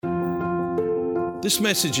This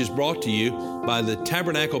message is brought to you by the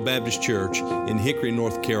Tabernacle Baptist Church in Hickory,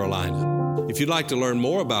 North Carolina. If you'd like to learn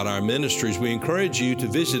more about our ministries, we encourage you to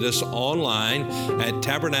visit us online at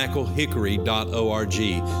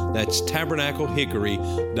tabernaclehickory.org. That's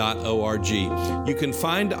tabernaclehickory.org. You can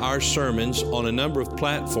find our sermons on a number of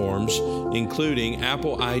platforms, including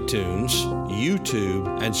Apple iTunes,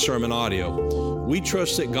 YouTube, and Sermon Audio. We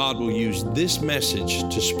trust that God will use this message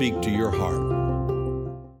to speak to your heart.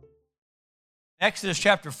 Exodus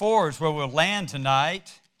chapter 4 is where we'll land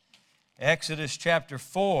tonight. Exodus chapter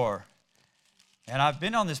 4. And I've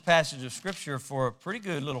been on this passage of Scripture for a pretty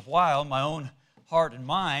good little while, my own heart and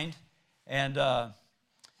mind. And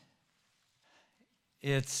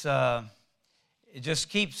it just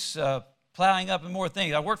keeps plowing up in more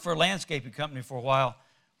things. I worked for a landscaping company for a while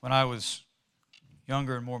when I was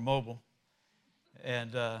younger and more mobile.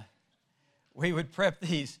 And we would prep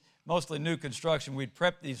these, mostly new construction, we'd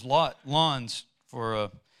prep these lawns for,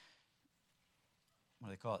 what do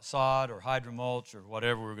they call it, sod or hydromulch or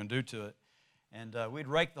whatever we were going to do to it. And we'd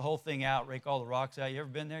rake the whole thing out, rake all the rocks out. You ever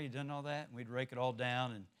been there? You done all that? And we'd rake it all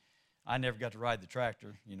down, and I never got to ride the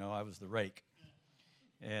tractor. You know, I was the rake.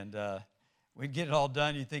 And we'd get it all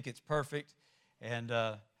done. You'd think it's perfect. And,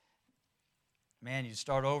 man, you'd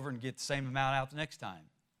start over and get the same amount out the next time.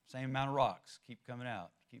 Same amount of rocks. Keep coming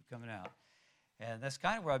out. And that's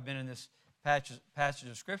kind of where I've been in this passage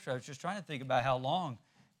of Scripture. I was just trying to think about how long,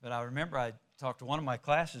 but I remember I talked to one of my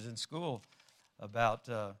classes in school about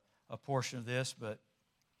a portion of this, but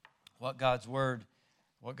what God's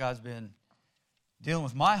been dealing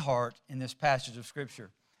with my heart in this passage of Scripture.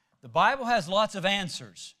 The Bible has lots of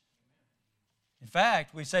answers. In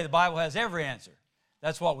fact, we say the Bible has every answer.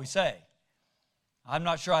 That's what we say. I'm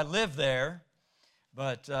not sure I live there,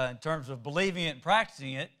 but in terms of believing it and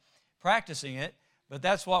practicing it, but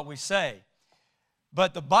that's what we say.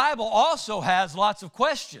 But the Bible also has lots of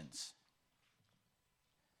questions.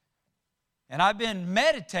 And I've been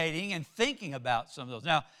meditating and thinking about some of those.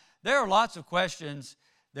 Now, there are lots of questions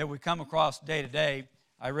that we come across day to day.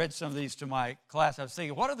 I read some of these to my class. I was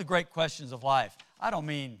thinking, what are the great questions of life? I don't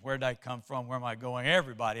mean where did I come from, where am I going?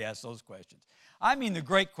 Everybody asks those questions. I mean the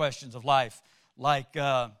great questions of life, like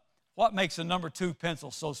what makes a number 2 pencil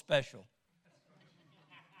so special?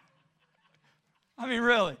 I mean,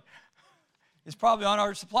 really. It's probably on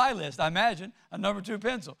our supply list, I imagine, a number 2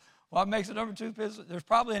 pencil. What makes a number 2 pencil? There's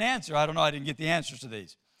probably an answer. I don't know. I didn't get the answers to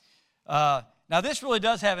these. Now, this really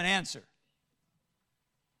does have an answer.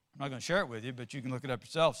 I'm not going to share it with you, but you can look it up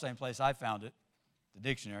yourself. Same place I found it, the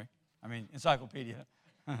dictionary. Encyclopedia,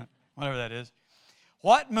 whatever that is.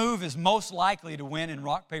 What move is most likely to win in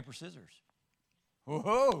rock, paper, scissors?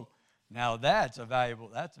 Whoa! Now that's a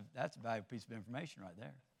valuable piece of information right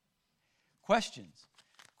there. Questions.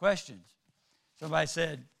 Somebody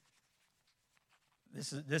said,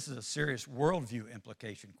 this is a serious worldview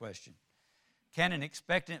implication question. Can an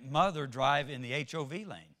expectant mother drive in the HOV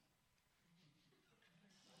lane?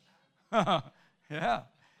 Yeah.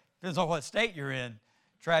 Depends on what state you're in,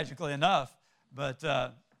 tragically enough. But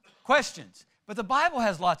questions. But the Bible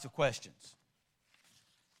has lots of questions.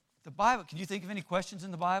 The Bible, can you think of any questions in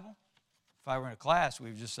the Bible? If I were in a class, we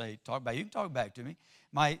would just say, you can talk back to me.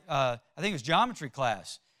 My, I think it was geometry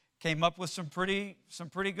class, came up with some pretty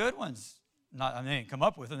good ones. They didn't come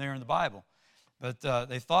up with them, they were in the Bible. But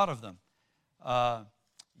they thought of them.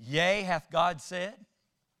 Yea, hath God said?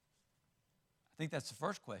 I think that's the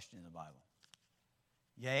first question in the Bible.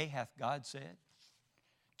 Yea, hath God said?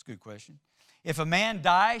 It's a good question. If a man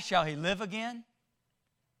die, shall he live again?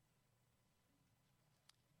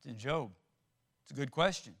 It's in Job. It's a good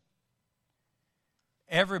question.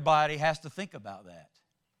 Everybody has to think about that.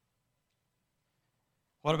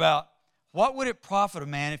 What would it profit a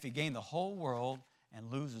man if he gained the whole world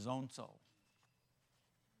and lose his own soul?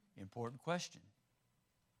 Important question,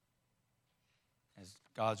 as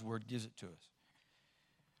God's Word gives it to us.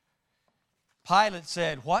 Pilate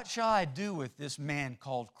said, what shall I do with this man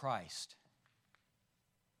called Christ?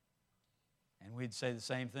 And we'd say the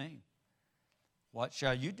same thing. What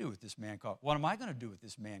shall you do with this man called? What am I going to do with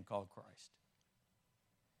this man called Christ?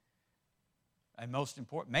 And most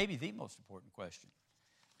important, maybe the most important question.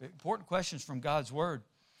 Important questions from God's Word.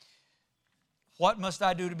 What must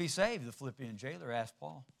I do to be saved? The Philippian jailer asked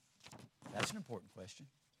Paul. That's an important question.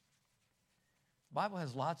 The Bible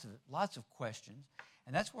has lots of questions,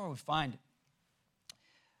 and that's where we find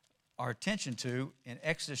our attention to in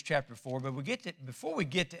Exodus chapter 4. But before we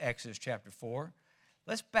get to Exodus chapter 4,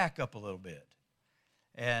 let's back up a little bit.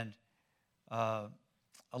 And a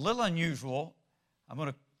little unusual, I'm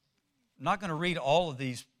not going to read all of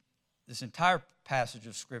this entire passage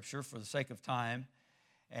of Scripture for the sake of time,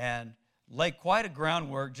 and lay quite a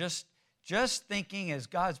groundwork just thinking as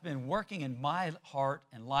God's been working in my heart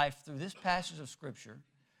and life through this passage of Scripture.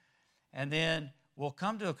 And then we'll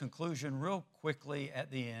come to a conclusion real quickly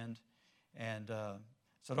at the end. And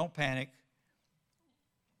so don't panic.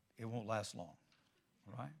 It won't last long.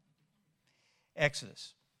 All right?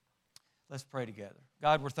 Exodus. Let's pray together.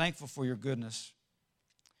 God, we're thankful for your goodness.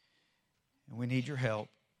 And we need your help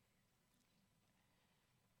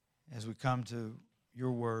as we come to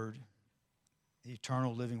your word, the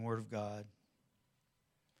eternal living word of God.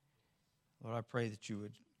 Lord, I pray that you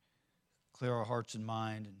would clear our hearts and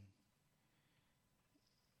mind and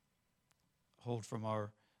hold from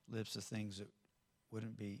our lips the things that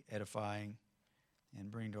wouldn't be edifying, and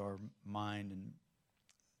bring to our mind and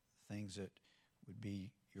things that would be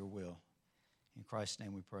your will. In Christ's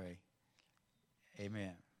name we pray.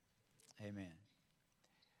 Amen. Amen.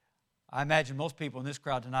 I imagine most people in this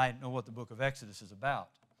crowd tonight know what the book of Exodus is about.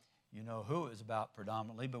 You know who it is about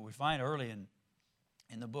predominantly, but we find early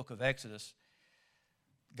in the book of Exodus,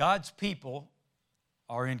 God's people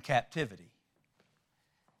are in captivity.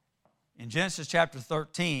 In Genesis chapter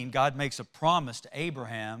 13, God makes a promise to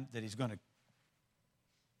Abraham that he's going to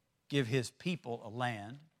give his people a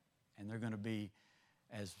land, and they're going to be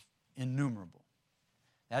as innumerable.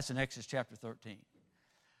 That's in Exodus chapter 13.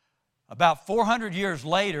 About 400 years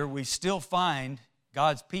later, we still find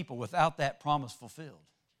God's people without that promise fulfilled.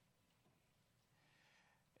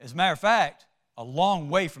 As a matter of fact, a long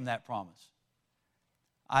way from that promise.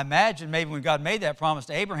 I imagine maybe when God made that promise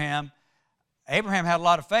to Abraham, Abraham had a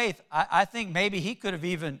lot of faith. I think maybe he could have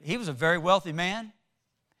he was a very wealthy man.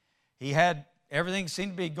 He had, everything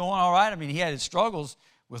seemed to be going all right. I mean, he had his struggles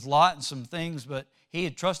with Lot and some things, but he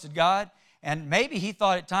had trusted God. And maybe he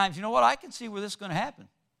thought at times, you know what, I can see where this is going to happen.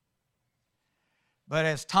 But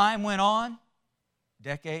as time went on,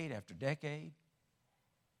 decade after decade,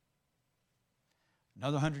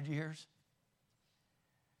 another 100 years,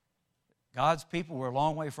 God's people were a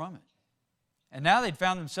long way from it. And now they'd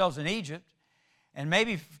found themselves in Egypt, and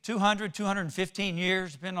maybe 200, 215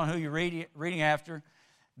 years, depending on who you're reading after,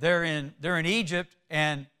 they're in Egypt,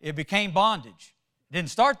 and it became bondage. It didn't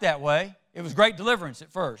start that way. It was great deliverance at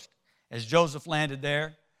first, as Joseph landed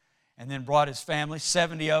there and then brought his family,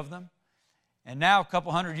 70 of them. And now, a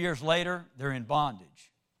couple hundred years later, they're in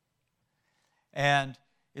bondage. And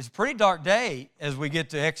it's a pretty dark day as we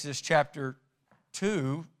get to Exodus chapter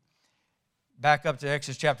 2, back up to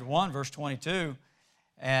Exodus chapter 1, verse 22.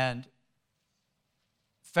 And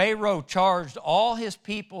Pharaoh charged all his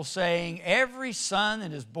people, saying, every son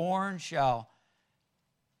that is born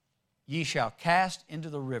ye shall cast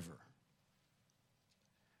into the river.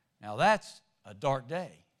 Now that's a dark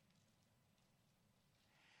day.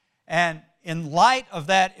 And in light of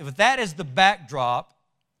that, if that is the backdrop,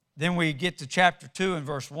 then we get to chapter 2 and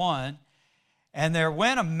verse 1. And there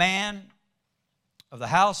went a man of the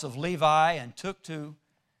house of Levi and took to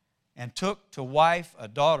wife a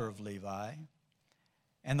daughter of Levi.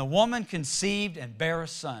 And the woman conceived and bare a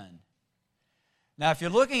son. Now, if you're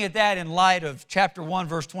looking at that in light of chapter 1,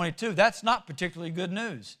 verse 22, that's not particularly good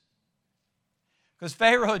news. Because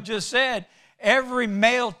Pharaoh just said, every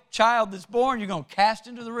male child that's born, you're going to cast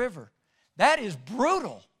into the river. That is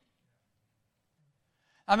brutal.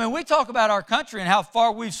 I mean, we talk about our country and how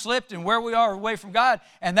far we've slipped and where we are away from God,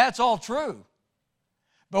 and that's all true.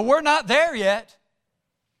 But we're not there yet.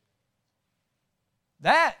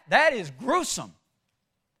 That is gruesome.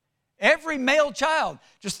 Every male child,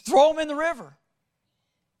 just throw them in the river.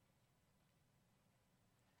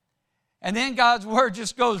 And then God's word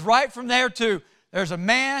just goes right from there to, there's a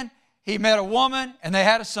man, he met a woman, and they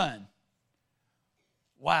had a son.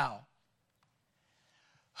 Wow.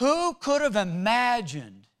 Who could have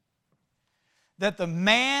imagined that the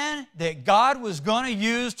man that God was going to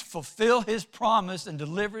use to fulfill his promise and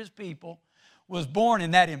deliver his people was born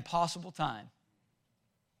in that impossible time?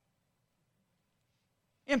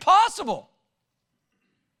 Impossible.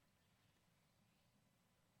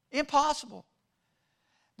 Impossible.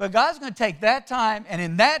 But God's going to take that time, and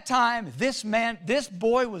in that time, this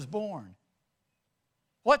boy was born.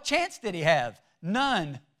 What chance did he have?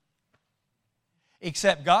 None.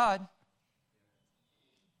 Except God.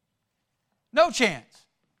 No chance.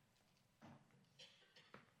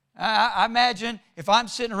 I imagine if I'm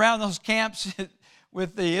sitting around those camps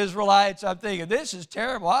with the Israelites, I'm thinking, this is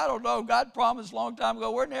terrible. I don't know. God promised a long time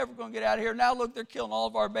ago, we're never going to get out of here. Now look, they're killing all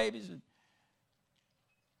of our babies.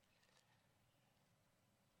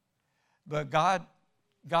 But God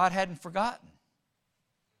hadn't forgotten.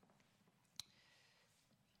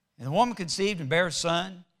 And the woman conceived and bare a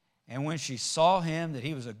son, and when she saw him, that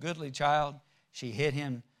he was a goodly child, she hid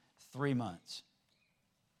him 3 months.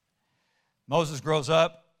 Moses grows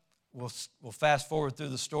up. We'll fast forward through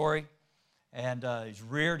the story. And he's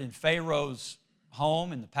reared in Pharaoh's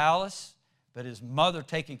home in the palace, but his mother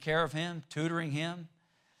taking care of him, tutoring him.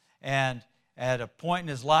 And at a point in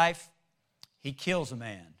his life, he kills a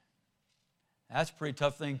man. That's a pretty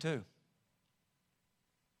tough thing too.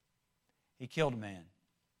 He killed a man.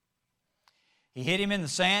 He hit him in the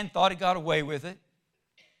sand, thought he got away with it.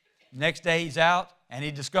 Next day he's out, and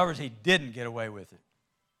he discovers he didn't get away with it.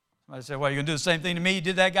 Somebody said, well, you're going to do the same thing to me you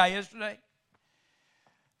did that guy yesterday?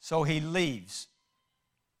 So he leaves.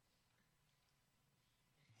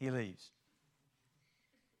 He leaves.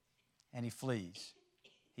 And he flees.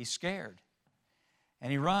 He's scared.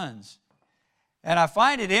 And he runs. And I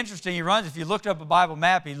find it interesting. He runs, if you looked up a Bible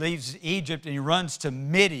map, he leaves Egypt and he runs to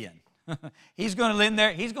Midian. He's going to live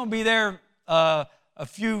there. He's going to be there a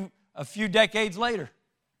few decades later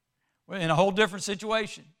in a whole different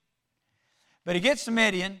situation. But he gets to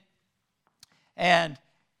Midian and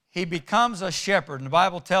he becomes a shepherd. And the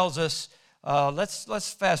Bible tells us,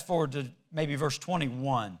 let's fast forward to maybe verse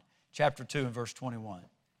 21, chapter 2 and verse 21.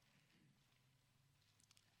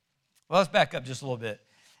 Well, let's back up just a little bit.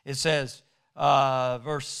 It says, and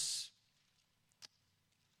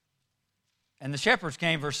the shepherds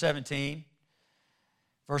came, verse 17,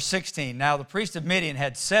 verse 16. Now the priest of Midian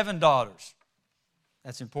had 7 daughters.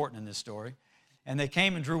 That's important in this story. And they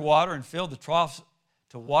came and drew water and filled the troughs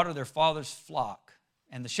to water their father's flock.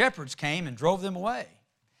 And the shepherds came and drove them away.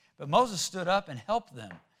 But Moses stood up and helped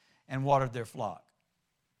them and watered their flock.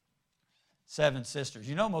 7 sisters.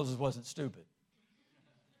 You know Moses wasn't stupid.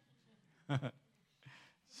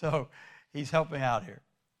 So he's helping out here.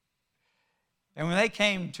 And when they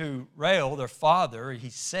came to Reuel, their father, he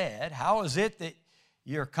said, how is it that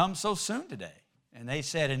you're come so soon today? And they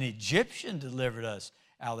said, an Egyptian delivered us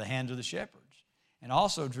out of the hands of the shepherds, and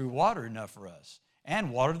also drew water enough for us,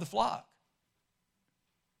 and watered the flock.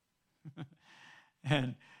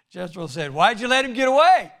 And Jethro said, why'd you let him get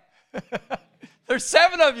away? There's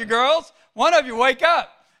 7 of you girls. One of you wake up.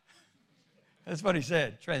 That's what he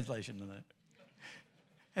said, translation to that.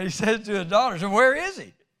 And he said to his daughters, and where is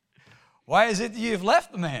he? Why is it that you have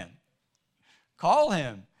left the man? Call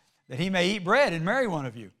him, that he may eat bread and marry one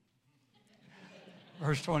of you.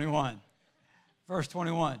 Verse 21. Verse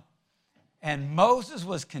 21. And Moses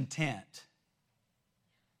was content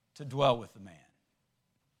to dwell with the man.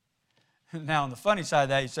 Now, on the funny side of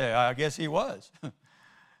that, you say, I guess he was.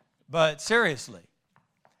 But seriously,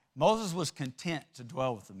 Moses was content to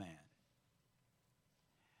dwell with the man.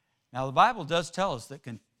 Now, the Bible does tell us that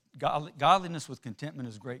godliness with contentment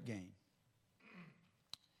is great gain.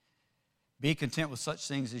 Be content with such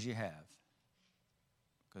things as you have,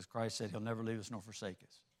 because Christ said he'll never leave us nor forsake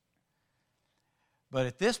us. But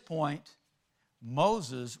at this point,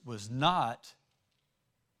 Moses was not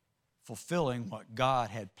fulfilling what God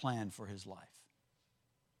had planned for his life.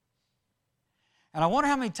 And I wonder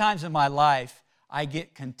how many times in my life I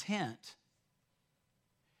get content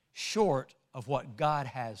short of what God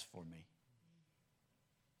has for me.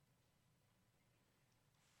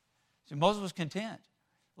 See, Moses was content.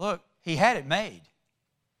 Look, he had it made.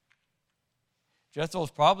 Jethro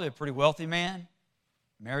was probably a pretty wealthy man.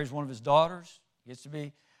 Marries one of his daughters. Gets to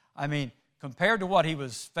be, compared to what he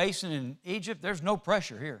was facing in Egypt, there's no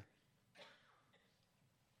pressure here.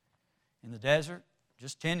 In the desert,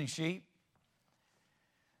 just tending sheep,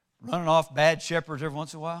 running off bad shepherds every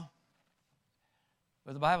once in a while.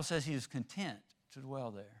 But the Bible says he was content to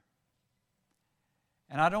dwell there.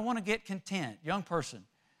 And I don't want to get content. Young person,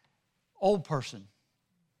 old person,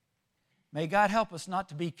 may God help us not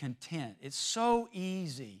to be content. It's so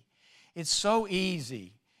easy. It's so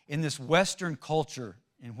easy in this Western culture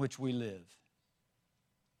in which we live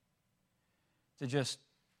to just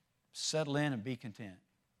settle in and be content.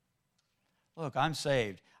 Look, I'm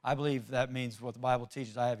saved. I believe that means what the Bible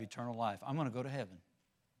teaches, I have eternal life. I'm going to go to heaven.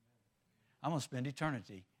 I'm going to spend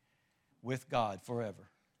eternity with God forever.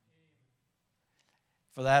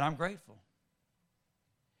 For that, I'm grateful.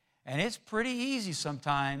 And it's pretty easy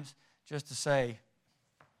sometimes just to say,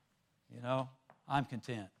 I'm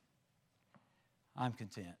content. I'm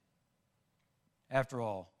content. After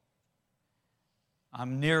all,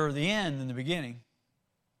 I'm nearer the end than the beginning.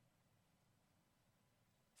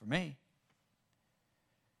 For me.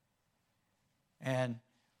 And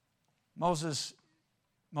Moses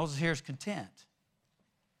here is content.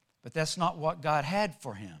 But that's not what God had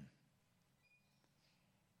for him.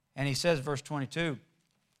 And he says, verse 22,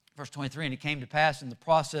 verse 23, and it came to pass in the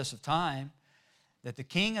process of time that the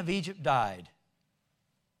king of Egypt died.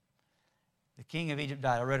 The king of Egypt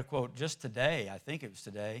died. I read a quote just today, I think it was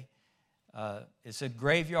today. It said,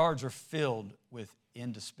 graveyards are filled with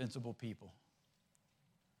indispensable people.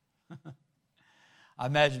 I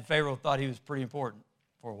imagine Pharaoh thought he was pretty important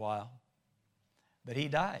for a while. But he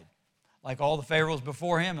died, like all the pharaohs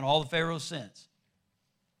before him and all the pharaohs since.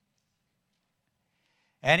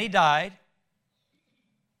 And he died.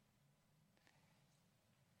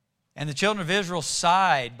 And the children of Israel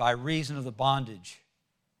sighed by reason of the bondage.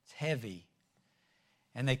 It's heavy.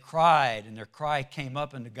 And they cried, and their cry came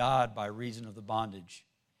up unto God by reason of the bondage.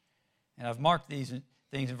 And I've marked these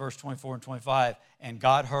things in verse 24 and 25. And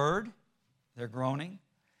God heard their groaning,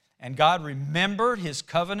 and God remembered His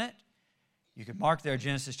covenant. You can mark there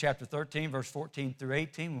Genesis chapter 13, verse 14 through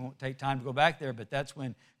 18. We won't take time to go back there, but that's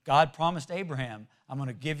when God promised Abraham, I'm going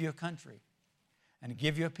to give you a country and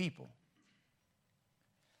give you a people.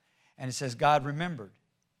 And it says God remembered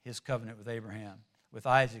His covenant with Abraham, with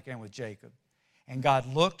Isaac, and with Jacob. And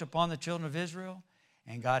God looked upon the children of Israel,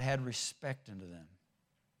 and God had respect unto them.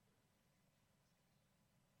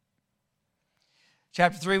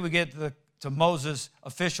 Chapter 3, we get to Moses'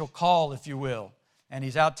 official call, if you will. And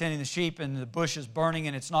he's out tending the sheep, and the bush is burning,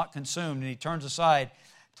 and it's not consumed. And he turns aside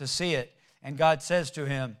to see it. And God says to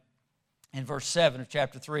him in verse 7 of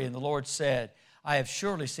chapter 3, and the Lord said, I have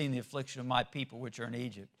surely seen the affliction of my people which are in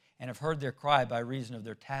Egypt, and have heard their cry by reason of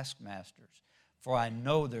their taskmasters. For I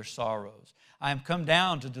know their sorrows. I am come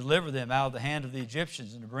down to deliver them out of the hand of the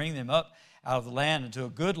Egyptians, and to bring them up out of the land into a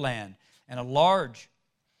good land, and a large,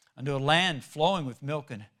 unto a land flowing with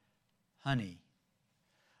milk and honey,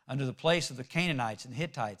 unto the place of the Canaanites, and the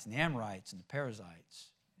Hittites, and the Amorites, and the Perizzites,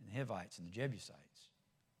 and the Hivites, and the Jebusites.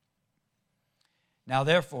 Now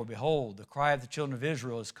therefore, behold, the cry of the children of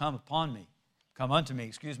Israel is come unto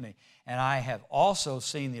me, and I have also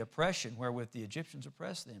seen the oppression wherewith the Egyptians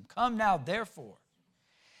oppress them. Come now therefore,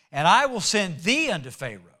 and I will send thee unto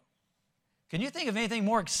Pharaoh. Can you think of anything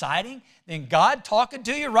more exciting than God talking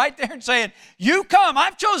to you right there and saying, you come,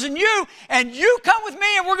 I've chosen you, and you come with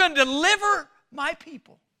me, and we're going to deliver my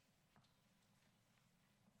people.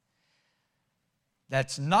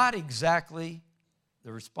 That's not exactly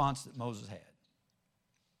the response that Moses had.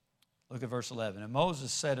 Look at verse 11. And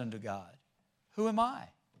Moses said unto God, who am I?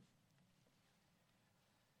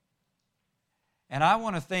 And I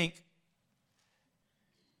want to think,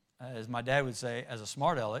 as my dad would say, as a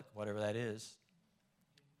smart aleck, whatever that is,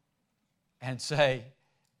 and say,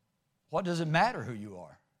 what does it matter who you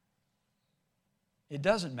are? It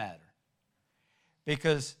doesn't matter.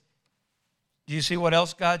 Because, do you see what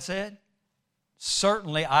else God said?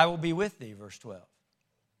 Certainly I will be with thee, verse 12.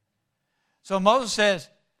 So Moses says,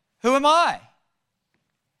 who am I?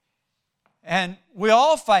 And we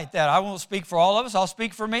all fight that. I won't speak for all of us, I'll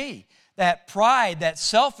speak for me. That pride, that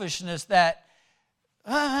selfishness, that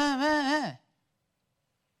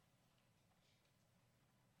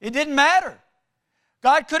It didn't matter.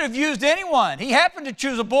 God could have used anyone. He happened to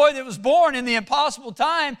choose a boy that was born in the impossible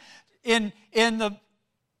time in the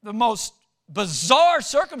most bizarre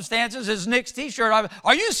circumstances, as Nick's t-shirt.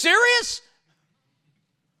 Are you serious?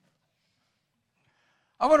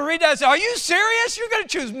 I want to read that and say, are you serious? You're going to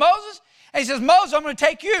choose Moses? And he says, Moses, I'm going to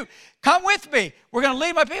take you. Come with me. We're going to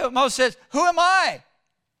lead my people. Moses says, who am I?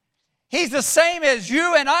 He's the same as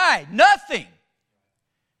you and I. Nothing.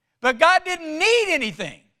 But God didn't need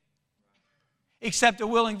anything except a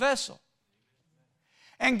willing vessel.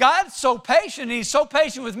 And God's so patient, and He's so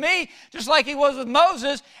patient with me, just like He was with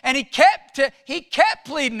Moses, and He kept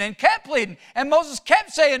pleading and kept pleading. And Moses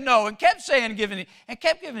kept saying no and kept saying and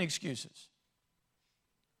kept giving excuses.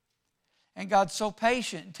 And God's so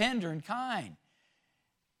patient and tender and kind.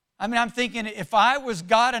 I mean, I'm thinking, if I was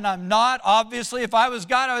God, and I'm not, obviously, if I was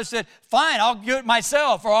God, I would have said, fine, I'll do it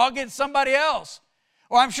myself, or I'll get somebody else.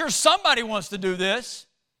 Or I'm sure somebody wants to do this.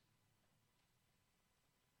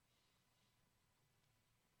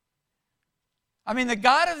 I mean, the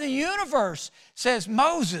God of the universe says,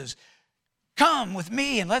 Moses, come with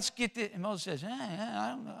me and let's get this. And Moses says, I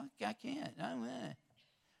don't know, I can't.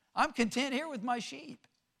 I'm content here with my sheep.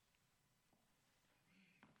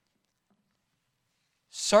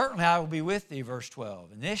 Certainly I will be with thee, verse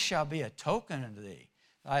 12, and this shall be a token unto thee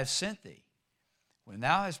that I have sent thee. When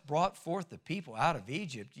thou hast brought forth the people out of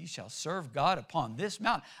Egypt, ye shall serve God upon this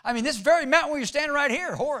mountain. I mean, this very mountain where you're standing right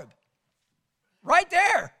here, Horeb. Right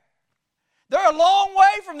there. They're a long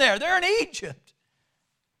way from there. They're in Egypt.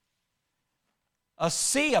 A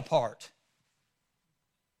sea apart.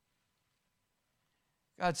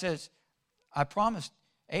 God says, I promised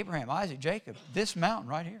Abraham, Isaac, Jacob, this mountain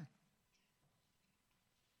right here.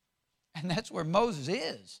 And that's where Moses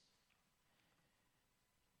is.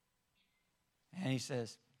 And he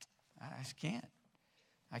says, I can't.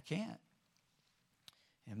 I can't.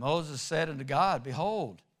 And Moses said unto God,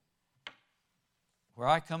 behold, where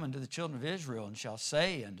I come unto the children of Israel, and shall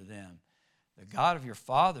say unto them, the God of your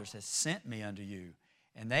fathers has sent me unto you.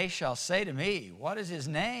 And they shall say to me, what is his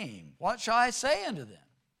name? What shall I say unto them?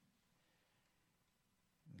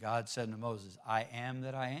 God said unto Moses, I am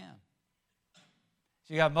that I am.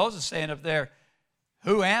 So you got Moses saying up there,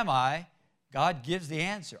 who am I? God gives the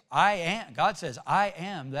answer. I am. God says, I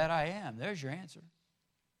am that I am. There's your answer.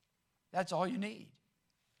 That's all you need.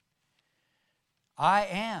 I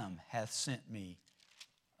am hath sent me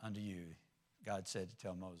unto you, God said to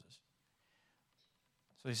tell Moses.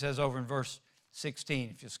 So he says over in verse 16,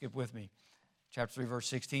 if you'll skip with me, chapter 3, verse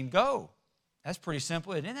 16, go. That's pretty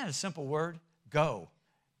simple. Isn't that a simple word? Go.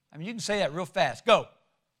 I mean, you can say that real fast. Go.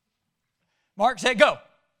 Mark said, go.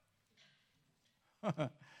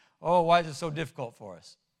 Oh, why is it so difficult for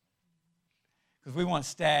us? Because we want to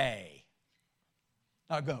stay,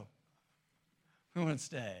 not go. We want to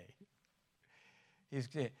stay.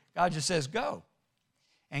 God just says, go.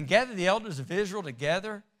 And gather the elders of Israel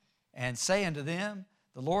together and say unto them,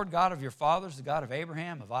 the Lord God of your fathers, the God of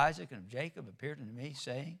Abraham, of Isaac, and of Jacob, appeared unto me,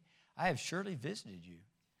 saying, I have surely visited you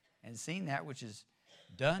and seen that which is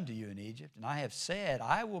done to you in Egypt. And I have said,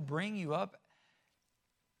 I will bring you up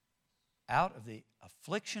out of the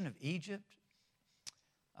affliction of Egypt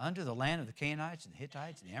unto the land of the Canaanites and the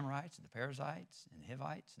Hittites and the Amorites and the Perizzites and the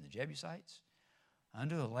Hivites and the Jebusites,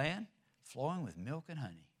 unto a land flowing with milk and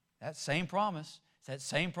honey. That same promise. It's that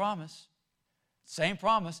same promise. Same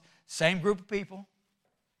promise. Same group of people.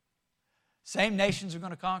 Same nations are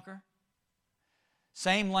going to conquer.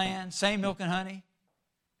 Same land. Same milk and honey.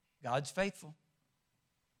 God's faithful.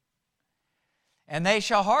 And they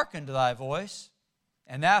shall hearken to thy voice,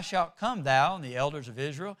 and thou shalt come, thou and the elders of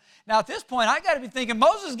Israel. Now at this point, I got to be thinking,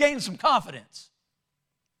 Moses gained some confidence.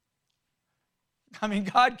 I mean,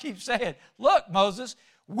 God keeps saying, look, Moses,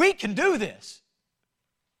 we can do this.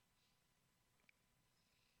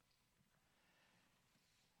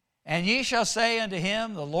 And ye shall say unto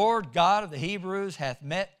him, the Lord God of the Hebrews hath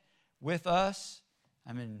met with us.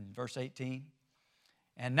 I'm in verse 18.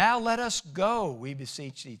 And now let us go, we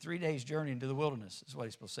beseech thee, 3 days' journey into the wilderness. This is what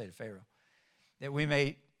he's supposed to say to Pharaoh. That we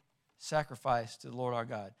may sacrifice to the Lord our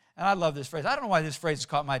God. And I love this phrase. I don't know why this phrase has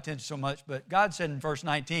caught my attention so much, but God said in verse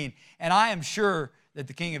 19, and I am sure that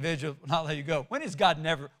the king of Israel will not let you go. When is God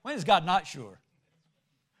not sure?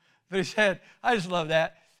 But he said, I just love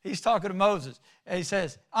that. He's talking to Moses, and he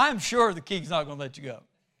says, I'm sure the king's not going to let you go.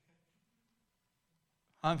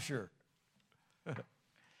 I'm sure.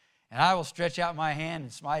 And I will stretch out my hand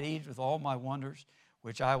and smite Egypt with all my wonders,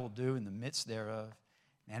 which I will do in the midst thereof.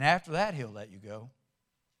 And after that, he'll let you go.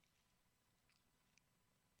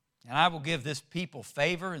 And I will give this people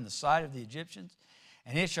favor in the sight of the Egyptians.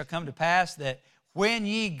 And it shall come to pass that when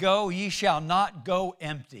ye go, ye shall not go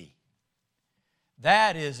empty.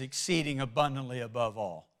 That is exceeding abundantly above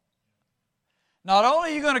all. Not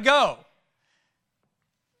only are you going to go,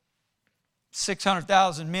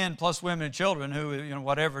 600,000 men plus women and children who,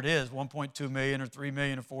 whatever it is, 1.2 million or 3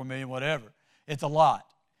 million or 4 million, whatever. It's a lot.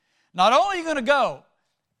 Not only are you going to go,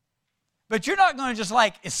 but you're not going to just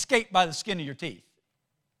escape by the skin of your teeth.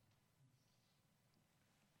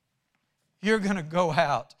 You're going to go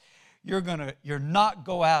out. You're not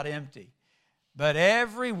go out empty. But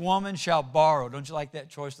every woman shall borrow. Don't you like that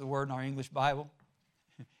choice of the word in our English Bible?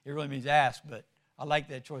 It really means ask, but I like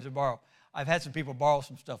that choice of borrow. I've had some people borrow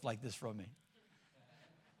some stuff like this from me.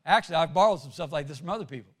 Actually, I've borrowed some stuff like this from other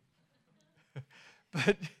people.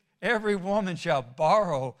 But every woman shall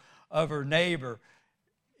borrow of her neighbor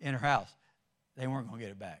in her house. They weren't going to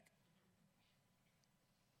get it back.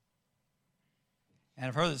 And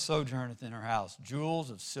of her that sojourneth in her house, jewels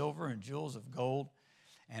of silver and jewels of gold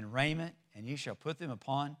and raiment, and ye shall put them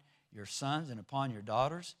upon your sons and upon your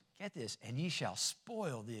daughters. Get this, and ye shall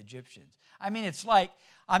spoil the Egyptians. I mean, it's like,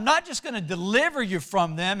 I'm not just going to deliver you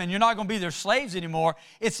from them and you're not going to be their slaves anymore.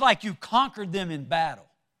 It's like you conquered them in battle.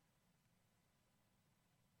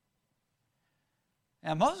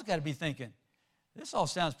 Now, Moses got to be thinking, this all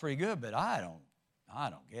sounds pretty good, but I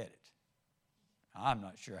don't get it. I'm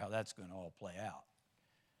not sure how that's going to all play out.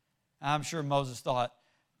 I'm sure Moses thought,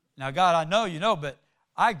 now, God, I know you know, but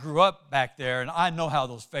I grew up back there, and I know how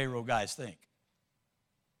those Pharaoh guys think.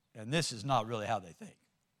 And this is not really how they think.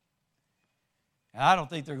 And I don't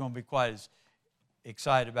think they're going to be quite as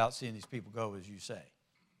excited about seeing these people go as you say.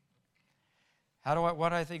 Why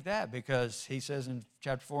do I think that? Because he says in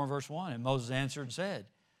chapter 4 and verse 1, and Moses answered and said,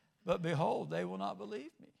 but behold, they will not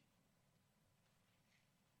believe me.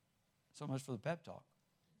 So much for the pep talk.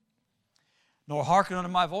 Nor hearken unto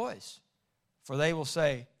my voice, for they will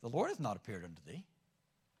say, the Lord hath not appeared unto thee.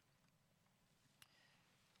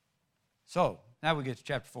 So, Now we get to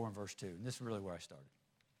chapter 4 and verse 2, and this is really where I started.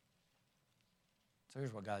 So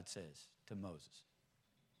here's what God says to Moses.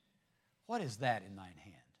 What is that in thine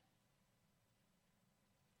hand?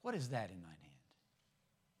 What is that in thine hand?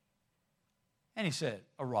 And he said,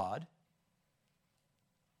 a rod.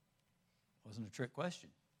 Wasn't a trick question.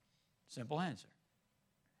 Simple answer.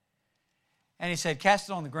 And he said, cast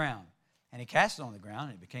it on the ground. And he cast it on the ground,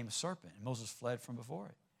 and it became a serpent. And Moses fled from before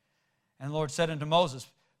it. And the Lord said unto Moses,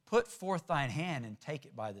 put forth thine hand and take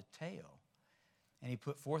it by the tail. And he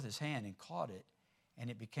put forth his hand and caught it, and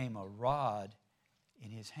it became a rod in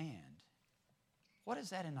his hand. What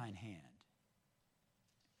is that in thine hand?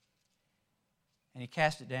 And he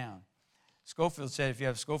cast it down. Schofield said, if you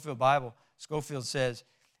have a Schofield Bible, Schofield says,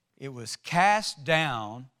 it was cast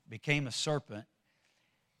down, became a serpent,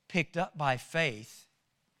 picked up by faith.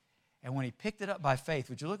 And when he picked it up by faith,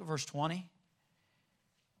 would you look at verse 20?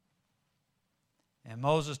 And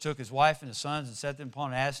Moses took his wife and his sons and set them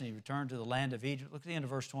upon an ass, and he returned to the land of Egypt. Look at the end of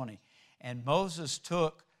verse 20. And Moses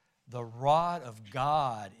took the rod of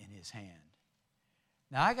God in his hand.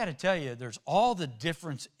 Now, I got to tell you, there's all the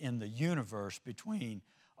difference in the universe between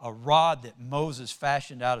a rod that Moses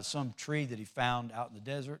fashioned out of some tree that he found out in the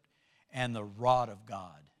desert and the rod of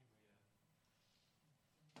God.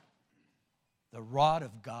 The rod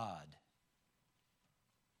of God.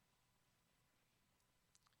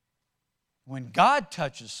 When God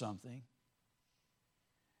touches something,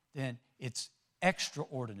 then it's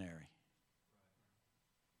extraordinary.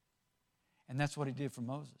 And that's what he did for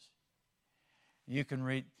Moses. You can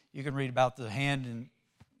read about the hand and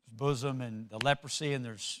bosom and the leprosy, and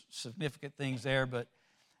there's significant things there, but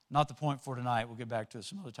not the point for tonight. We'll get back to it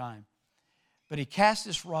some other time. But he cast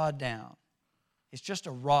this rod down. It's just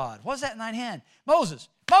a rod. What's that in thine hand? Moses,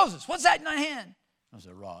 what's that in thine hand? It was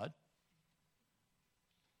a rod.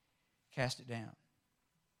 Cast it down.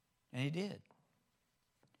 And he did.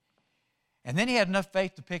 And then he had enough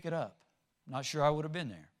faith to pick it up. Not sure I would have been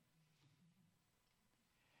there.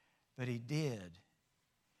 But he did.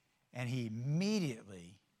 And he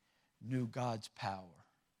immediately knew God's power.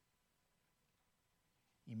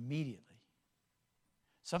 Immediately.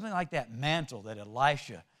 Something like that mantle that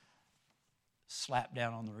Elisha slapped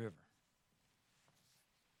down on the river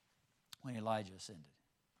when Elijah ascended.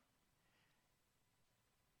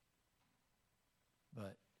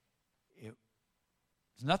 But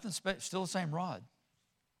it's nothing special, still the same rod.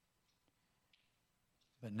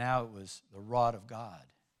 But now it was the rod of God.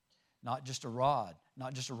 Not just a rod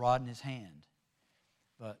in his hand,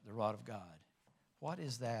 but the rod of God. What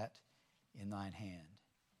is that in thine hand?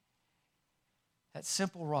 That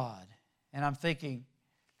simple rod. And I'm thinking,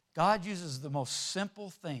 God uses the most simple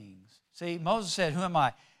things. See, Moses said, who am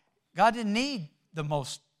I? God didn't need the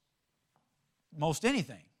most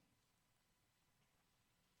anything.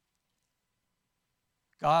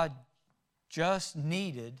 God just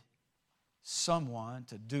needed someone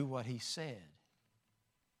to do what he said.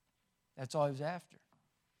 That's all he was after.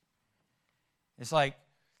 It's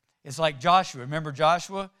like Joshua. Remember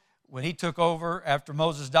Joshua? When he took over after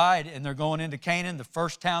Moses died and they're going into Canaan, the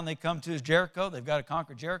first town they come to is Jericho. They've got to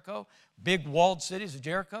conquer Jericho. Big walled cities of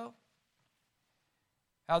Jericho.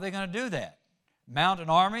 How are they going to do that? Mount an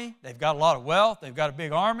army. They've got a lot of wealth. They've got a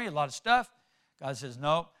big army, a lot of stuff. God says,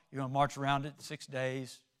 no, you're going to march around it 6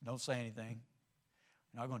 days. Don't say anything.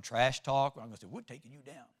 You're not going to trash talk. I'm going to say, we're taking you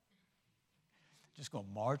down. Just going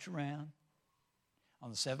to march around. On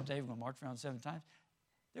the seventh day, we're going to march around 7 times.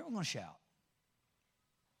 Then we're going to shout.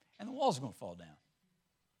 And the walls are going to fall down.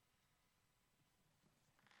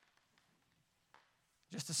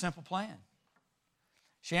 Just a simple plan.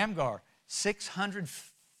 Shamgar, 600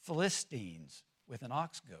 Philistines with an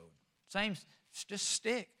ox goad. Same, just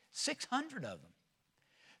stick. 600 of them.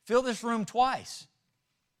 Fill this room twice.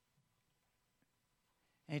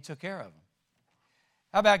 And he took care of them.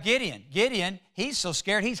 How about Gideon? Gideon, he's so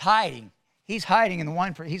scared, he's hiding. He's hiding in the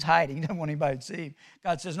wine press. He's hiding. He doesn't want anybody to see him.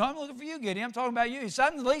 God says, no, I'm looking for you, Gideon. I'm talking about you. He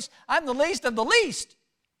says, I'm the least of the least.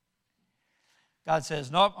 God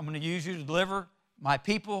says, nope, I'm going to use you to deliver my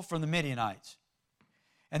people from the Midianites.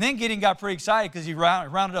 And then Gideon got pretty excited because he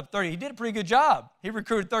rounded up 30. He did a pretty good job. He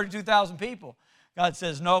recruited 32,000 people. God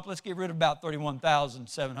says, nope, let's get rid of about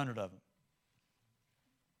 31,700 of them.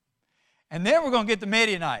 And then we're going to get the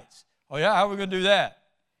Midianites. Oh, yeah, how are we going to do that?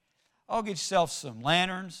 Oh, get yourself some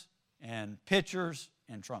lanterns and pitchers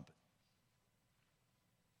and trumpet.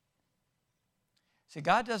 See,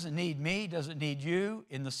 God doesn't need me, doesn't need you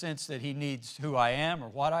in the sense that he needs who I am or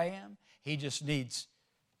what I am. He just needs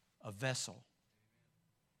a vessel.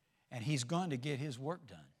 And he's going to get his work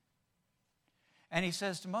done. And he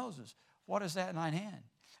says to Moses, what is that in thine hand?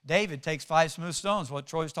 David takes 5 smooth stones, what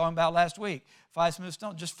Troy was talking about last week. 5 smooth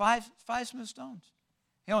stones, just five smooth stones.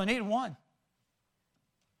 He only needed one.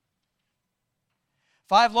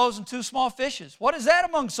 5 loaves and 2 small fishes. What is that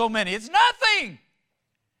among so many? It's nothing.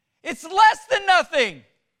 It's less than nothing.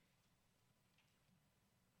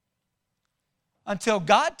 Until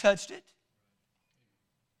God touched it.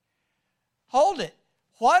 Hold it.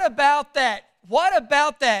 What about that? What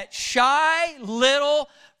about that shy little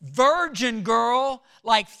virgin girl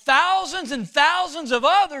like thousands and thousands of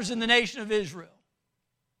others in the nation of Israel?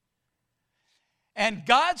 And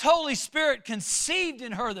God's Holy Spirit conceived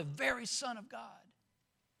in her the very Son of God.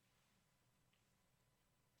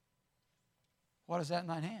 What is that in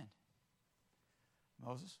thine hand?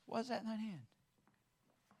 Moses, what is that in thine hand?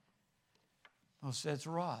 Moses said, it's a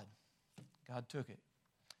rod. God took it.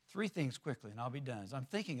 3 things quickly, and I'll be done. As I'm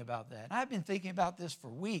thinking about that. And I've been thinking about this for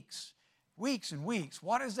weeks and weeks.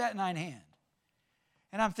 What is that in thine hand?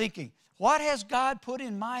 And I'm thinking, what has God put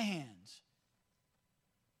in my hands?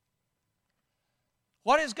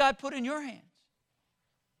 What has God put in your hands?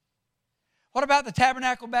 What about the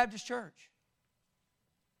Tabernacle Baptist Church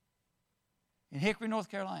in Hickory, North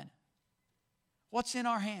Carolina? What's in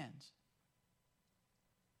our hands?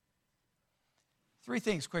 3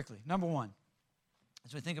 things quickly. Number 1,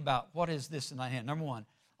 as we think about what is this in thy hand. Number 1,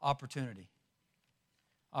 opportunity.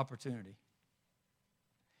 Opportunity.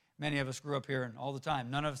 Many of us grew up here and all the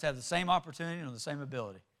time. None of us have the same opportunity nor the same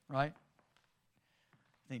ability, right?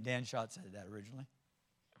 I think Dan Schott said that originally.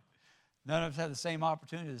 None of us have the same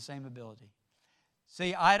opportunity or the same ability.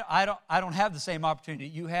 See, I don't have the same opportunity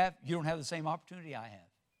you have. You don't have the same opportunity I have.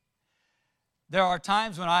 There are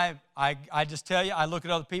times when I just tell you, I look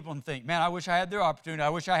at other people and think, man, I wish I had their opportunity. I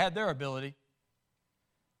wish I had their ability.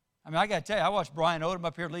 I mean, I got to tell you, I watched Brian Odom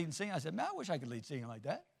up here leading singing. I said, man, I wish I could lead singing like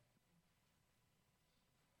that.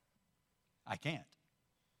 I can't.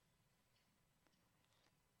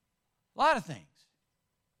 A lot of things.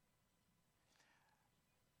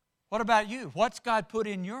 What about you? What's God put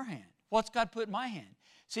in your hand? What's God put in my hand?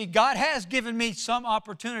 See, God has given me some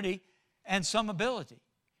opportunity and some ability.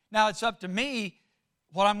 Now, it's up to me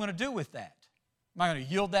what I'm going to do with that. Am I going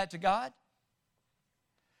to yield that to God?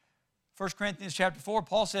 1 Corinthians chapter 4,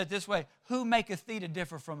 Paul said it this way, who maketh thee to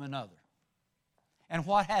differ from another? And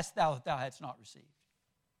what hast thou that thou hadst not received?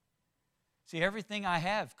 See, everything I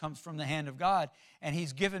have comes from the hand of God, and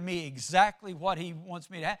He's given me exactly what He wants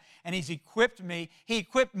me to have, and He's equipped me. He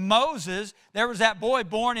equipped Moses. There was that boy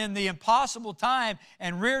born in the impossible time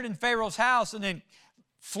and reared in Pharaoh's house and then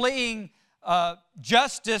fleeing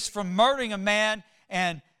justice from murdering a man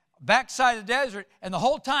and backside of the desert, and the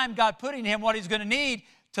whole time God put in him what he's going to need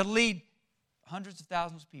to lead hundreds of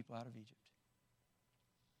thousands of people out of Egypt.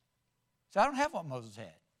 So I don't have what Moses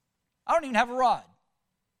had. I don't even have a rod.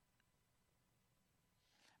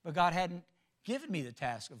 But God hadn't given me the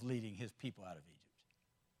task of leading His people out of Egypt.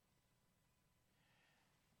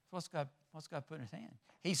 So what's God put in His hand?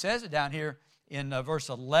 He says it down here in verse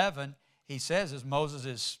 11. He says, as Moses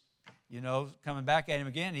is, coming back at him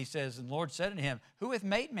again, he says, and the Lord said unto him, who hath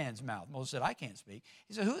made man's mouth? Moses said, I can't speak.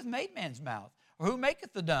 He said, who hath made man's mouth? Or who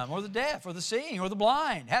maketh the dumb, or the deaf, or the seeing, or the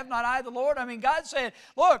blind? Have not I the Lord? I mean, God said,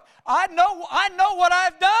 look, I know what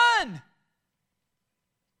I've done.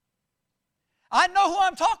 I know who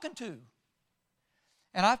I'm talking to.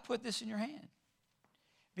 And I've put this in your hand.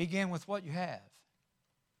 Begin with what you have.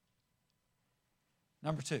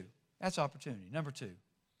 Number 2, that's opportunity. Number two,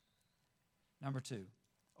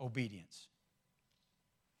 obedience.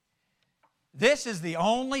 This is the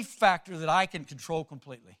only factor that I can control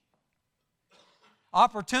completely.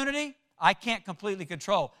 Opportunity, I can't completely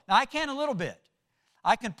control. Now, I can a little bit.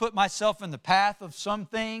 I can put myself in the path of some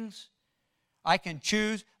things. I can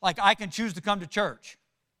choose to come to church.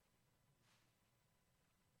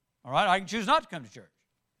 All right? I can choose not to come to church.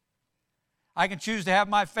 I can choose to have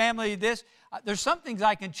my family this. There's some things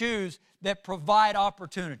I can choose that provide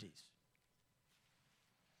opportunities.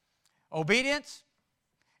 Obedience,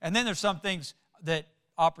 and then there's some things that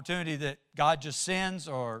opportunity that God just sends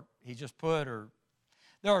or He just put, or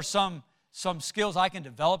there are some skills I can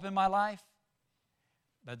develop in my life,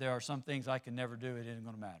 but there are some things I can never do. It isn't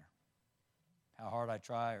going to matter how hard I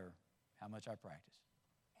try or how much I practice.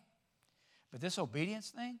 But this obedience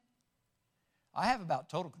thing, I have about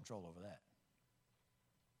total control over that.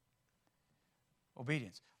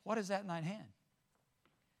 Obedience. What is that in thine hand?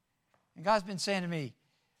 And God's been saying to me,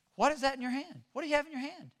 what is that in your hand? What do you have in your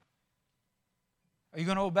hand? Are you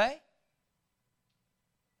going to obey?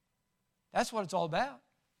 That's what it's all about.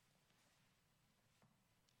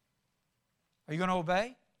 Are you going to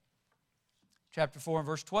obey? Chapter 4 and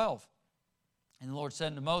verse 12. And the Lord said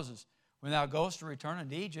unto Moses, when thou goest to return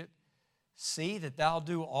into Egypt, see that thou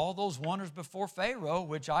do all those wonders before Pharaoh,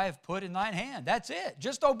 which I have put in thine hand. That's it.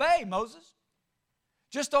 Just obey, Moses.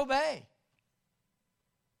 Just obey.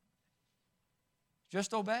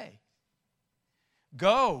 Just obey.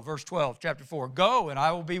 Go, verse 12, chapter 4. Go, and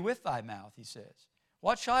I will be with thy mouth, he says.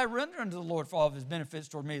 What shall I render unto the Lord for all of his benefits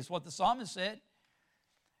toward me? It's what the psalmist said.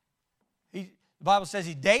 The Bible says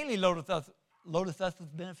he daily loadeth us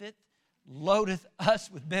with benefit. Loadeth us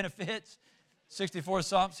with benefits. 64th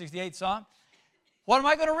Psalm, 68th Psalm. What am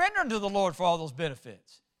I going to render unto the Lord for all those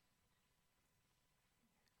benefits?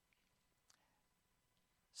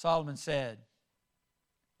 Solomon said,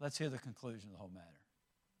 let's hear the conclusion of the whole matter.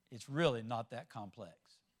 It's really not that complex.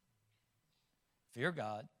 Fear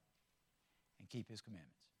God and keep his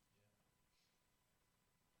commandments.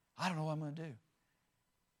 I don't know what I'm going to do.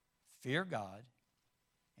 Fear God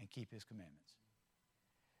and keep his commandments.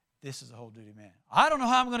 This is a whole duty man. I don't know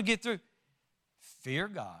how I'm going to get through. Fear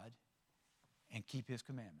God and keep his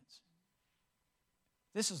commandments.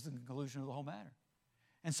 This is the conclusion of the whole matter.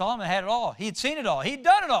 And Solomon had it all. He had seen it all. He'd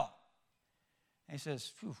done it all. And he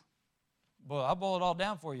says, phew, boy, I'll boil it all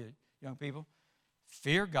down for you, young people.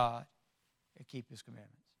 Fear God and keep his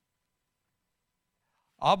commandments.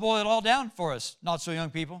 I'll boil it all down for us, not so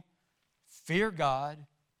young people. Fear God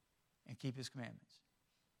and keep his commandments.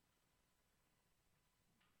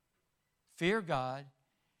 Fear God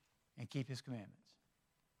and keep his commandments.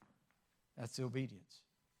 That's the obedience.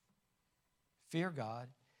 Fear God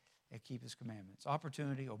and keep his commandments.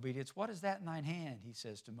 Opportunity, obedience. What is that in thine hand, he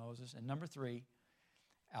says to Moses. And number 3,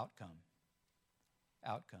 outcome.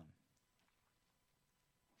 Outcome.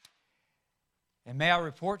 And may I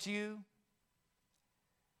report to you,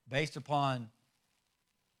 based upon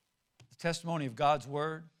the testimony of God's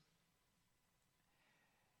Word,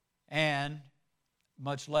 and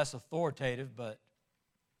much less authoritative, but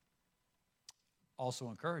also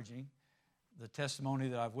encouraging, the testimony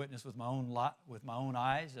that I've witnessed with my own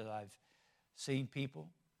eyes, that I've seen people.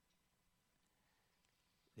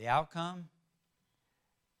 The outcome,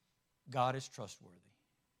 God is trustworthy.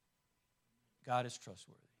 God is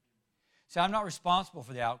trustworthy. See, I'm not responsible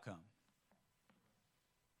for the outcome.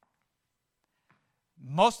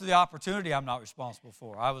 Most of the opportunity I'm not responsible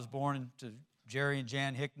for. I was born into Jerry and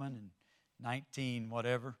Jan Hickman in 19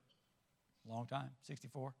 whatever, long time,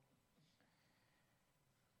 64.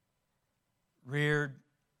 Reared.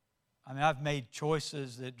 I mean, I've made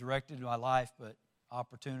choices that directed my life, but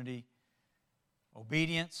opportunity,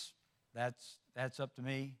 obedience, that's up to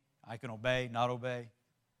me. I can obey, not obey.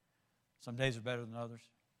 Some days are better than others.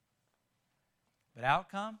 But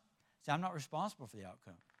outcome, see, I'm not responsible for the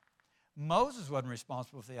outcome. Moses wasn't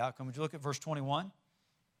responsible for the outcome. Would you look at verse 21?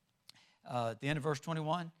 At the end of verse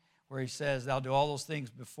 21, where he says, thou do all those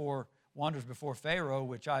things wonders before Pharaoh,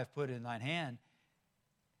 which I have put in thine hand.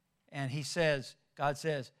 And he says, God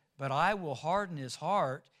says, but I will harden his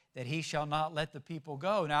heart that he shall not let the people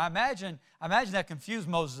go. Now, I imagine that confused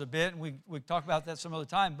Moses a bit, and we talk about that some other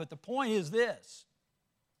time. But the point is this.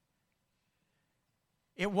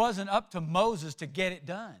 It wasn't up to Moses to get it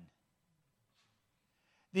done.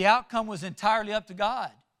 The outcome was entirely up to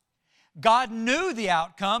God. God knew the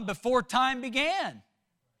outcome before time began.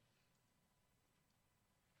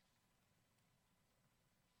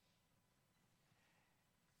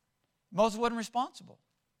 Moses wasn't responsible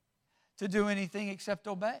to do anything except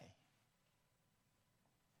obey.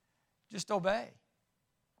 Just obey.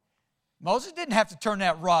 Moses didn't have to turn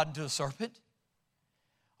that rod into a serpent.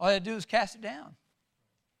 All he had to do was cast it down.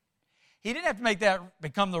 He didn't have to make that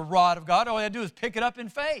become the rod of God. All he had to do was pick it up in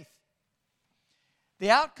faith.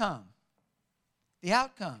 The outcome.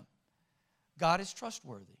 God is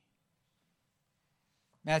trustworthy.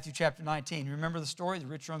 Matthew chapter 19. Remember the story? The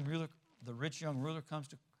rich young ruler comes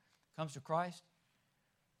to Christ.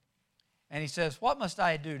 And he says, what must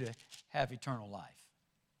I do to have eternal life?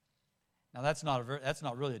 Now that's not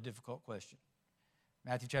really a difficult question.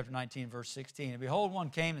 Matthew chapter 19, verse 16. And behold,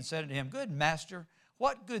 one came and said unto him, good master,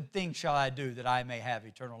 what good thing shall I do that I may have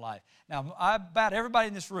eternal life? Now, about everybody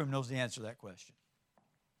in this room knows the answer to that question.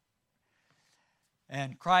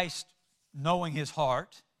 And Christ, knowing his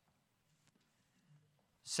heart,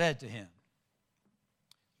 said to him,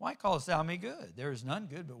 why callest thou me good? There is none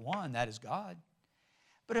good but one, that is God.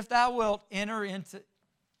 But if thou wilt enter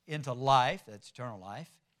into life, that's eternal life,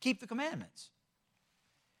 keep the commandments.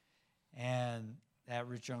 And that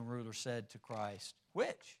rich young ruler said to Christ,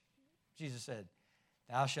 which? Jesus said,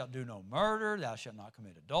 thou shalt do no murder, thou shalt not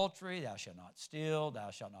commit adultery, thou shalt not steal,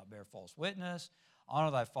 thou shalt not bear false witness, honor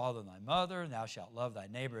thy father and thy mother, and thou shalt love thy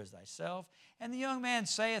neighbor as thyself. And the young man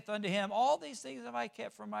saith unto him, all these things have I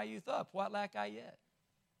kept from my youth up, what lack I yet?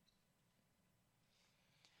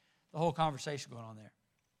 the whole conversation going on there.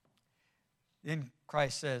 Then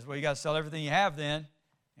Christ says, well, you got to sell everything you have then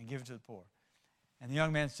and give it to the poor. And the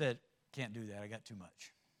young man said, can't do that. I got too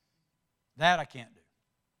much. That I can't do.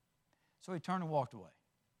 So he turned and walked away.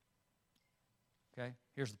 Okay,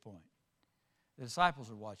 here's the point. The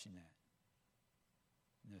disciples are watching that.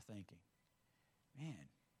 And they're thinking, man,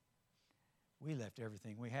 we left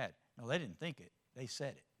everything we had. No, they didn't think it. They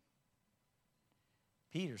said it.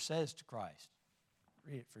 Peter says to Christ,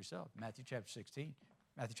 read it for yourself, Matthew chapter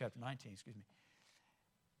 19, excuse me.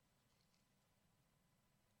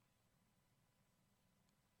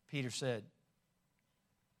 Peter said,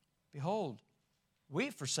 behold, we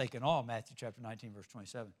have forsaken all, Matthew chapter 19, verse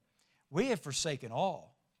 27. We have forsaken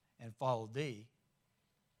all and followed thee.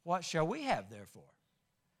 What shall we have therefore?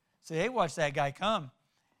 See, they watched that guy come,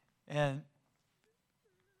 and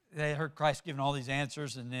they heard Christ giving all these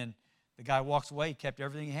answers, and then the guy walks away. He kept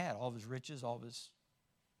everything he had, all of his riches, all of his...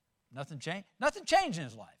 Nothing changed. Nothing changed in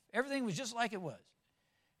his life. Everything was just like it was.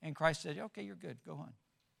 And Christ said, okay, you're good. Go on.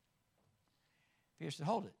 Peter said,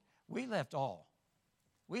 hold it. We left all.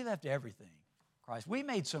 We left everything, Christ. We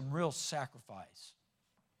made some real sacrifice.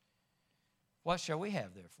 What shall we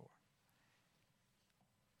have, therefore?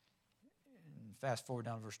 And fast forward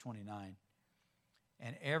down to verse 29.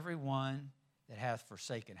 And everyone that hath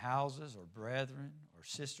forsaken houses or brethren or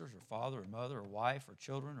sisters or father or mother or wife or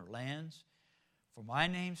children or lands for my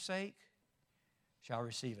name's sake shall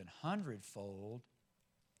receive 100-fold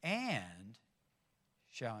and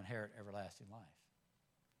shall inherit everlasting life.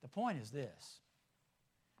 The point is this,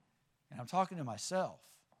 and I'm talking to myself.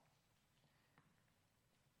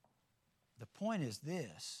 The point is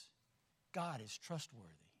this, God is trustworthy.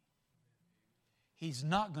 He's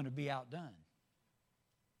not going to be outdone.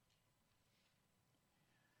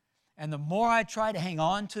 And the more I try to hang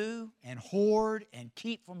on to and hoard and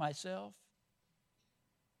keep for myself,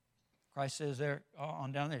 Christ says there,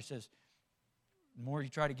 on down there, he says, the more you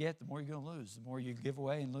try to get, the more you're going to lose. The more you give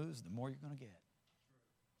away and lose, the more you're going to get.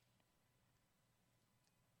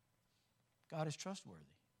 God is trustworthy.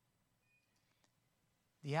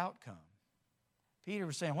 The outcome. Peter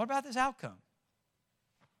was saying, what about this outcome?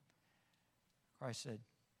 Christ said,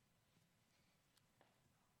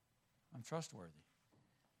 I'm trustworthy.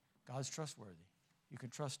 God's trustworthy. You can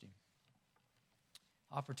trust Him.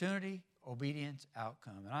 Opportunity, obedience,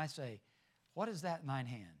 outcome. And I say, what is that in thine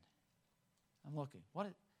hand? I'm looking. What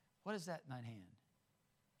is that in thine hand?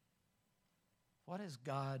 What has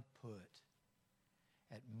God put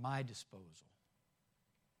at my disposal?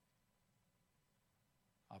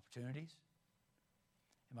 Opportunities?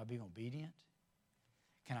 Am I being obedient?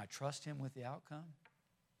 Can I trust Him with the outcome?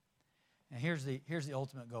 And here's the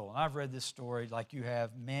ultimate goal. And I've read this story like you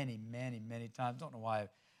have many, many, many times. Don't know why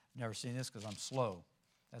I've never seen this, because I'm slow.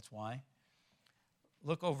 That's why.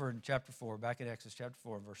 Look over in chapter 4, back in Exodus chapter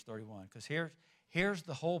 4, verse 31, because here's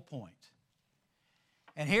the whole point.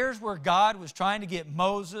 And here's where God was trying to get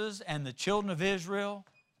Moses and the children of Israel,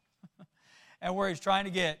 and where He's trying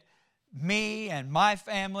to get me and my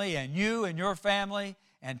family and you and your family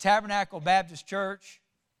and Tabernacle Baptist Church.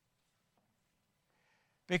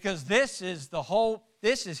 Because this is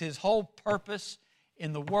His whole purpose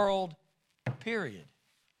in the world, period.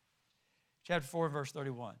 Chapter 4, verse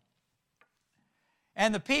 31.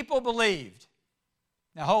 And the people believed.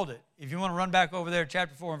 Now hold it. If you want to run back over there,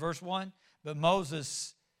 chapter 4 and verse 1. But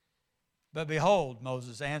behold,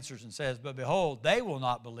 Moses answers and says, but behold, they will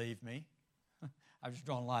not believe me. I've just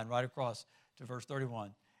drawn a line right across to verse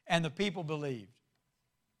 31. And the people believed.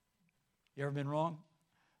 You ever been wrong?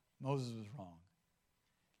 Moses was wrong.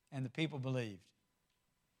 And the people believed.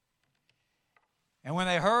 And when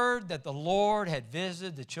they heard that the Lord had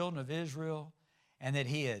visited the children of Israel and that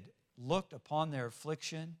He had looked upon their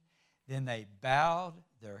affliction, then they bowed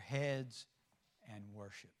their heads and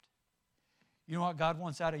worshiped. You know what God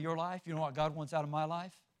wants out of your life? You know what God wants out of my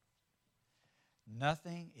life?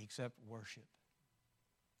 Nothing except worship.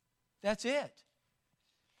 That's it.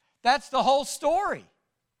 That's the whole story.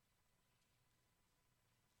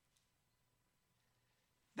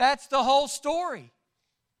 That's the whole story.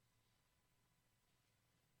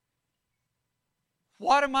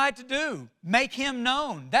 What am I to do? Make Him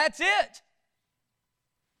known. That's it.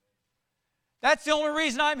 That's the only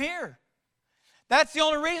reason I'm here. That's the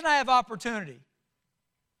only reason I have opportunity.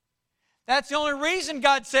 That's the only reason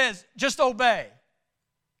God says, just obey.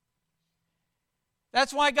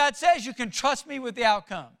 That's why God says you can trust me with the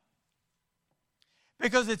outcome.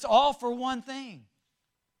 Because it's all for one thing.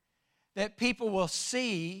 That people will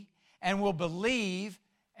see and will believe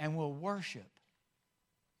and will worship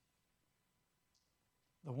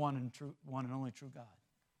the one and only true God.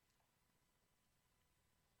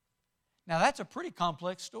 Now, that's a pretty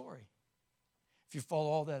complex story if you follow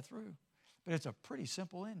all that through. But it's a pretty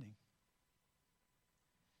simple ending.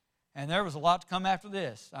 And there was a lot to come after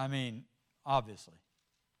this. I mean, obviously.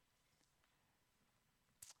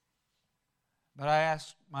 But I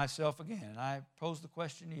ask myself again, and I pose the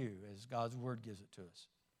question to you as God's Word gives it to us.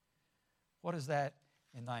 What is that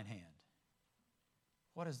in thine hand?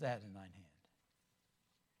 What is that in thine hand?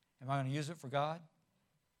 Am I going to use it for God?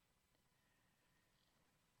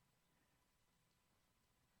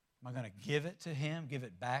 Am I going to give it to Him, give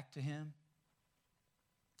it back to Him,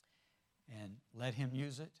 and let Him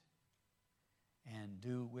use it and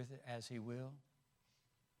do with it as He will?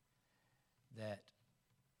 That,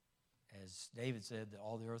 as David said, that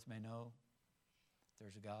all the earth may know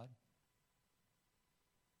there's a God.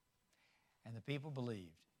 And the people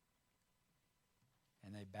believed,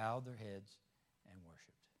 and they bowed their heads and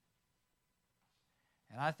worshiped.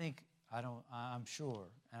 And I think, I'm sure,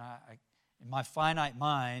 and in my finite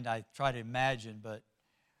mind, I try to imagine, but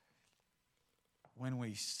when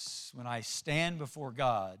I stand before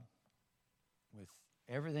God with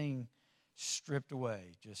everything stripped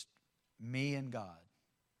away, just me and God.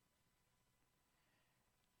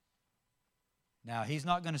 Now, He's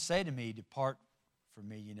not going to say to me, depart from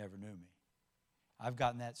me, you never knew me. I've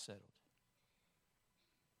gotten that settled.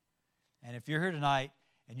 And if you're here tonight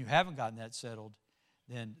and you haven't gotten that settled,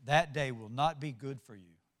 then that day will not be good for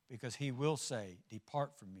you, because He will say,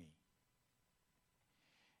 depart from me.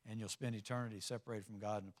 And you'll spend eternity separated from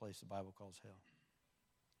God in a place the Bible calls hell.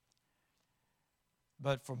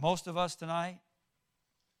 But for most of us tonight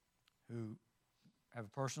who have a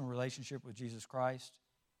personal relationship with Jesus Christ,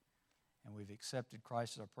 and we've accepted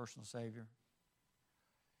Christ as our personal Savior,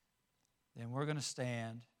 then we're going to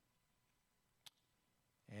stand,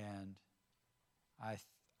 and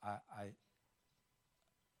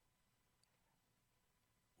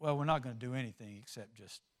well, we're not going to do anything except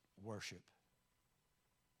just worship.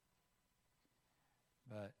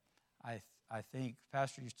 But I think the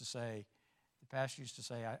pastor used to say,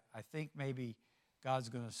 I think maybe God's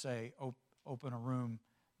going to say, open a room,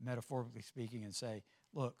 metaphorically speaking, and say,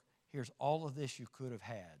 look, here's all of this you could have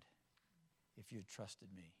had if you had trusted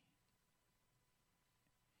me.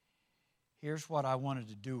 Here's what I wanted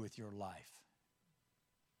to do with your life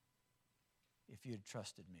if you had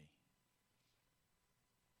trusted me.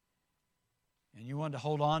 And you wanted to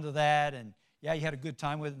hold on to that, and yeah, you had a good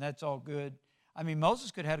time with it, and that's all good. I mean, Moses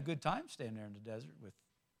could have had a good time standing there in the desert with.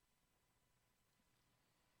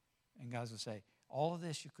 And God's going to say, all of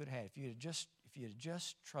this you could have if you had just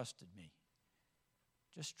trusted me.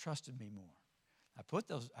 Just trusted me more. I put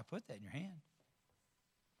that in your hand.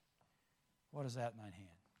 What is that in thine hand?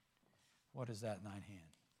 What is that in thine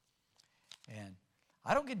hand? And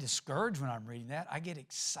I don't get discouraged when I'm reading that. I get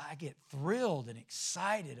thrilled and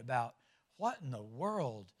excited about what in the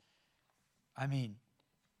world,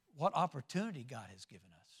 what opportunity God has given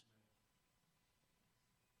us.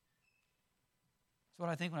 That's what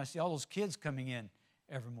I think when I see all those kids coming in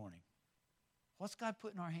every morning. What's God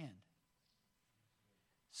put in our hand?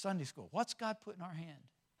 Sunday school. What's God put in our hand?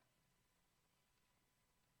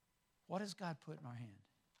 What has God put in our hand?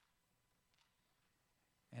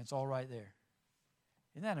 And it's all right there.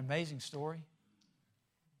 Isn't that an amazing story?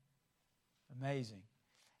 Amazing.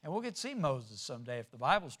 And we'll get to see Moses someday if the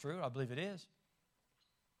Bible's true. I believe it is.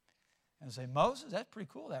 And say, Moses, that's pretty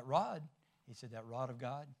cool, that rod. He said, that rod of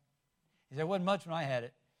God. He said, it wasn't much when I had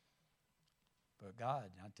it. But God,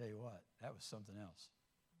 I'll tell you what, that was something else.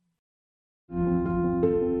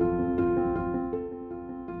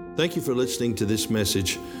 Thank you for listening to this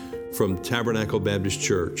message from Tabernacle Baptist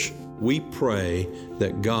Church. We pray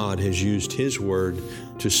that God has used His Word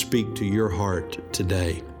to speak to your heart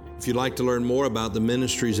today. If you'd like to learn more about the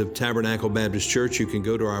ministries of Tabernacle Baptist Church, you can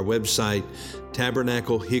go to our website,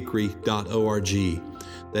 tabernaclehickory.org.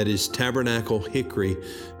 That is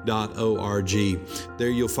tabernaclehickory.org. There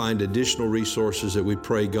you'll find additional resources that we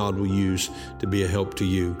pray God will use to be a help to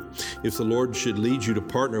you. If the Lord should lead you to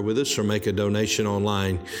partner with us or make a donation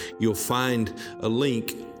online, you'll find a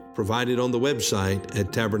link provided on the website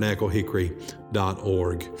at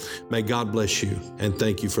tabernaclehickory.org. May God bless you, and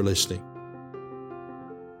thank you for listening.